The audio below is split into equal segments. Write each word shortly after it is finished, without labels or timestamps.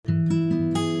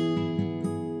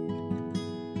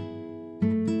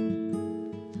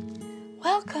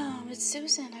it's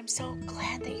Susan. I'm so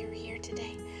glad that you're here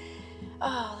today.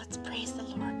 Oh, let's praise the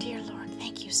Lord. Dear Lord,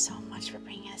 thank you so much for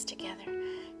bringing us together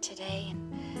today.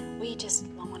 And we just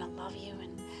want to love you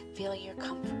and feel your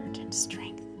comfort and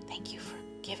strength. Thank you for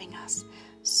giving us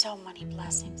so many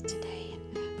blessings today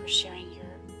and for sharing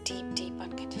your deep, deep,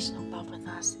 unconditional love with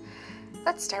us.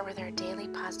 Let's start with our daily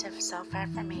positive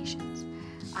self-affirmations.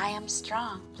 I am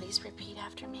strong. Please repeat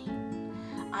after me.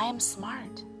 I am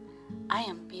smart. I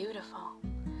am beautiful.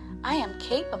 I am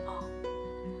capable.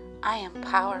 I am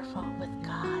powerful with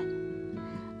God.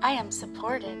 I am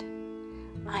supported.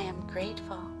 I am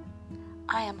grateful.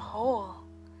 I am whole.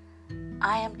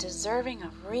 I am deserving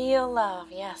of real love.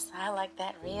 Yes, I like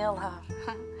that, real love.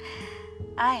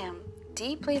 I am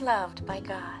deeply loved by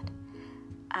God.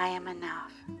 I am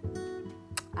enough.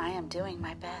 I am doing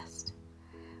my best.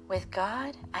 With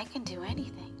God, I can do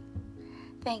anything.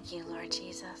 Thank you, Lord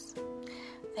Jesus.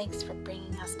 Thanks for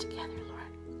bringing us together, Lord.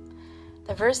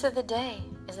 The verse of the day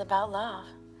is about love.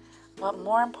 What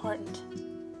more important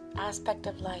aspect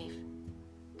of life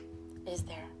is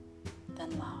there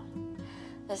than love?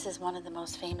 This is one of the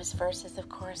most famous verses, of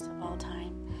course, of all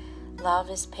time.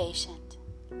 Love is patient.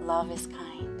 Love is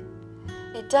kind.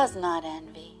 It does not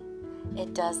envy.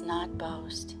 It does not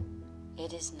boast.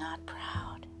 It is not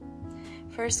proud.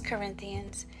 1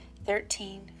 Corinthians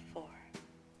 13:4.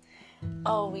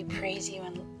 Oh, we praise you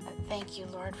and thank you,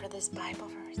 Lord, for this Bible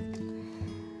verse.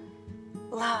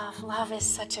 Love is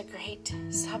such a great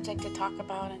subject to talk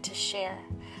about and to share.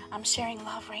 I'm sharing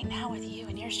love right now with you,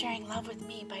 and you're sharing love with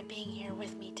me by being here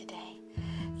with me today.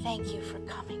 Thank you for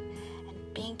coming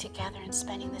and being together and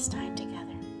spending this time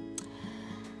together.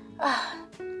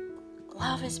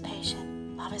 Love is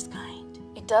patient. Love is kind.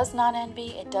 It does not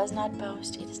envy. It does not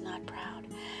boast. It is not proud.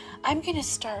 I'm going to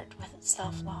start with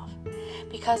self-love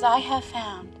because I have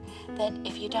found that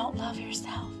if you don't love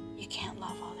yourself, you can't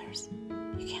love others.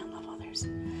 You can't love others.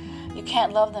 You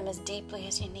can't love them as deeply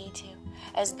as you need to,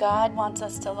 as God wants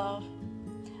us to love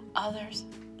others,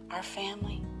 our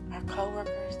family, our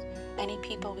co-workers, any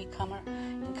people we come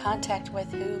in contact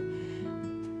with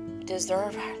who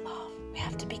deserve our love. We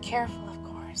have to be careful, of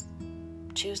course.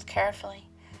 Choose carefully.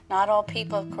 Not all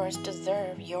people, of course,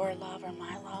 deserve your love or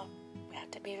my love. We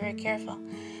have to be very careful.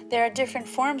 There are different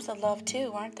forms of love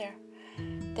too, aren't there?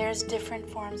 There's different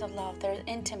forms of love. There's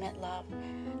intimate love,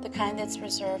 the kind that's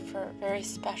reserved for very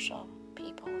special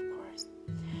people, of course.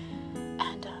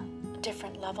 And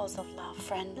different levels of love,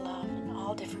 friend love, and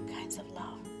all different kinds of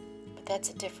love. But that's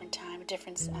a different time, a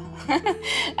different...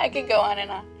 I could go on and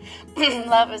on.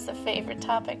 Love is a favorite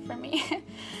topic for me.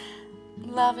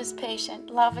 Love is patient.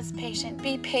 Love is patient.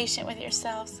 Be patient with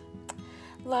yourselves.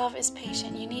 Love is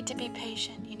patient. You need to be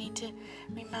patient. You need to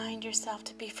remind yourself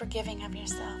to be forgiving of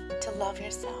yourself, to love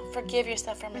yourself. Forgive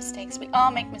yourself for mistakes. We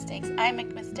all make mistakes. I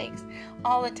make mistakes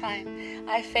all the time.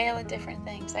 I fail at different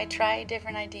things. I try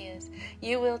different ideas.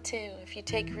 You will too if you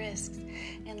take risks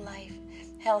in life,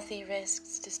 healthy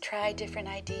risks. Just try different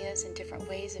ideas and different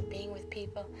ways of being with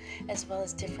people, as well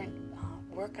as different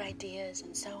work ideas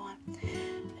and so on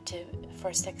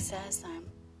for success.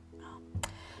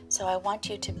 So I want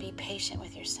you to be patient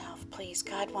with yourself, please.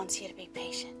 God wants you to be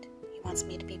patient. He wants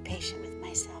me to be patient with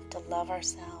myself, to love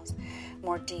ourselves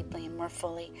more deeply and more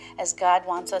fully. As God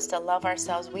wants us to love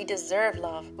ourselves, we deserve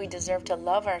love. We deserve to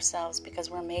love ourselves because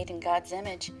we're made in God's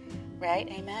image, right?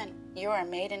 Amen. You are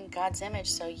made in God's image,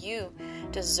 so you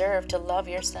deserve to love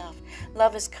yourself.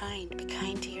 Love is kind. Be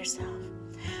kind to yourself.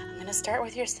 I'm going to start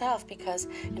with yourself because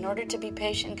in order to be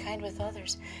patient and kind with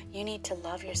others, you need to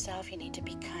love yourself. You need to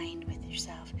be kind with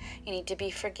yourself. You need to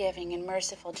be forgiving and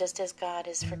merciful, just as God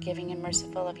is forgiving and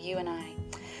merciful of you and I.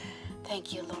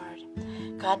 Thank you,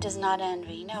 Lord. God does not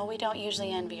envy. No, we don't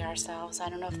usually envy ourselves. I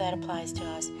don't know if that applies to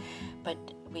us, but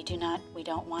we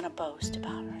don't want to boast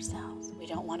about ourselves. We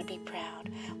don't want to be proud.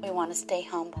 We want to stay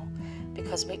humble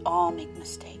because we all make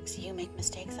mistakes. You make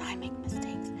mistakes. I make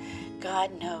mistakes.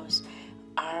 God knows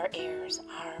our errors,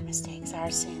 our mistakes,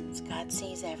 our sins. God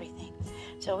sees everything.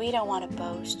 So we don't want to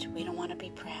boast. We don't want to be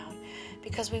proud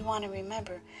because we want to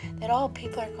remember that all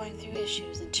people are going through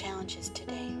issues and challenges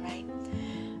today, right?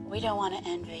 We don't want to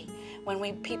envy.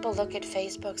 When people look at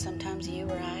Facebook, sometimes you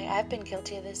or I've been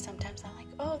guilty of this. Sometimes I'm like,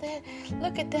 oh,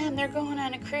 look at them. They're going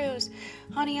on a cruise.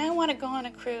 Honey, I want to go on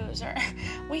a cruise. Or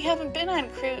we haven't been on a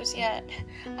cruise yet.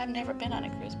 I've never been on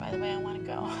a cruise, by the way. I want to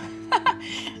go.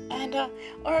 And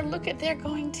or look at they're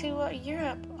going to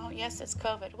Europe. Oh, yes, it's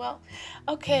COVID. Well,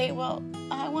 okay. Well,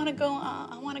 I want to go.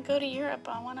 I want to go to Europe.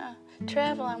 I want to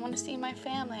travel. I want to see my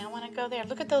family. I want to go there.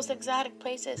 Look at those exotic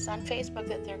places on Facebook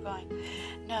that they're going.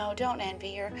 No, don't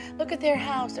envy. Or look at their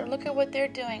house. Or look at what they're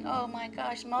doing. Oh my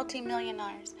gosh,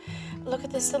 multi-millionaires. Look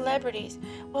at the celebrities.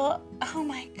 Well, oh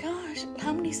my gosh,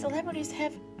 how many celebrities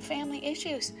have family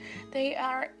issues? They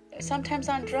are sometimes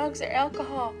on drugs or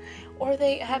alcohol, or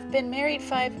they have been married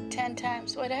 5, 10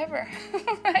 times, whatever,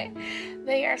 right?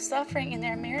 They are suffering in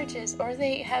their marriages, or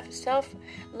they have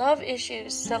self-love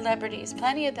issues. Celebrities,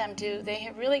 plenty of them do.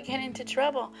 They really get into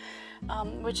trouble,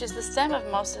 which is the stem of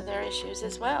most of their issues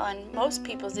as well. And most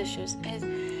people's issues is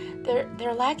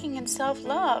they're lacking in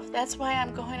self-love. That's why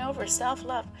I'm going over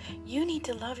self-love. You need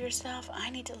to love yourself.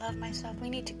 I need to love myself. We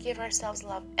need to give ourselves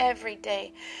love every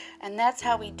day. And that's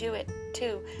how we do it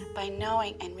too, by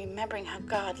knowing and remembering how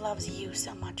God loves you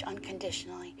so much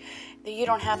unconditionally. That you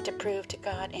don't have to prove to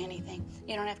God anything.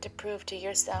 You don't have to prove to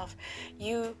yourself.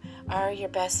 You are your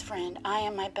best friend. I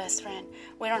am my best friend.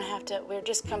 We don't have to, we're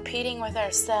just competing with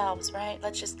ourselves, right?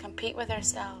 Let's just compete with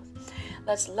ourselves.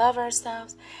 Let's love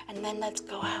ourselves, and then let's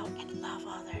go out and love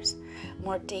others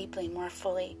more deeply, more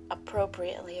fully,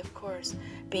 appropriately, of course.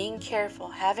 Being careful,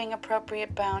 having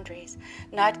appropriate boundaries,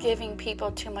 not giving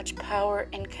people too much power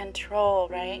and control,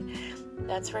 right?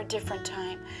 That's for a different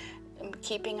time.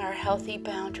 Keeping our healthy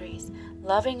boundaries,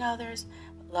 loving others,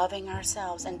 loving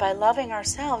ourselves. And by loving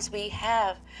ourselves, we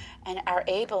have and are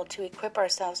able to equip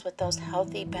ourselves with those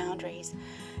healthy boundaries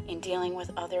in dealing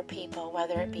with other people,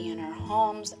 whether it be in our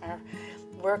homes, our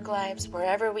work lives,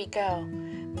 wherever we go,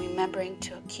 remembering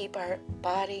to keep our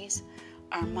bodies,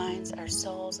 our minds, our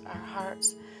souls, our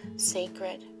hearts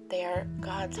sacred. They are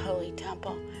God's holy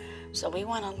temple. So we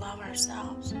want to love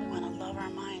ourselves. We want to love our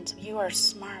minds. You are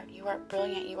smart. You are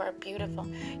brilliant. You are beautiful.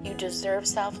 You deserve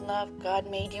self-love. God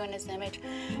made you in His image,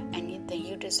 and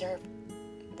you deserve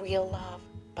real love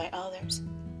by others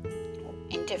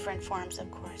in different forms,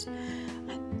 of course.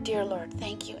 Dear Lord,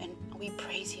 thank you, and we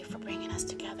praise you for bringing us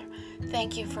together.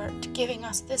 Thank you for giving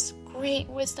us this great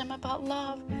wisdom about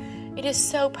love. It is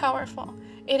so powerful.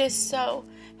 It is so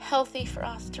healthy for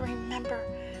us to remember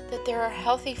that there are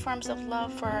healthy forms of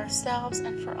love for ourselves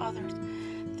and for others.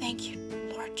 Thank you,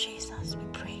 Lord Jesus. We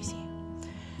praise you.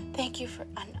 Thank you for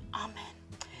an amen.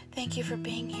 Thank you for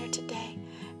being here today,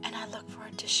 and I look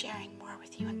forward to sharing more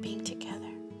with you and being together.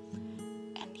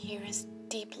 And here is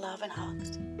deep love and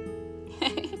hugs.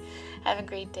 Have a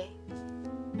great day.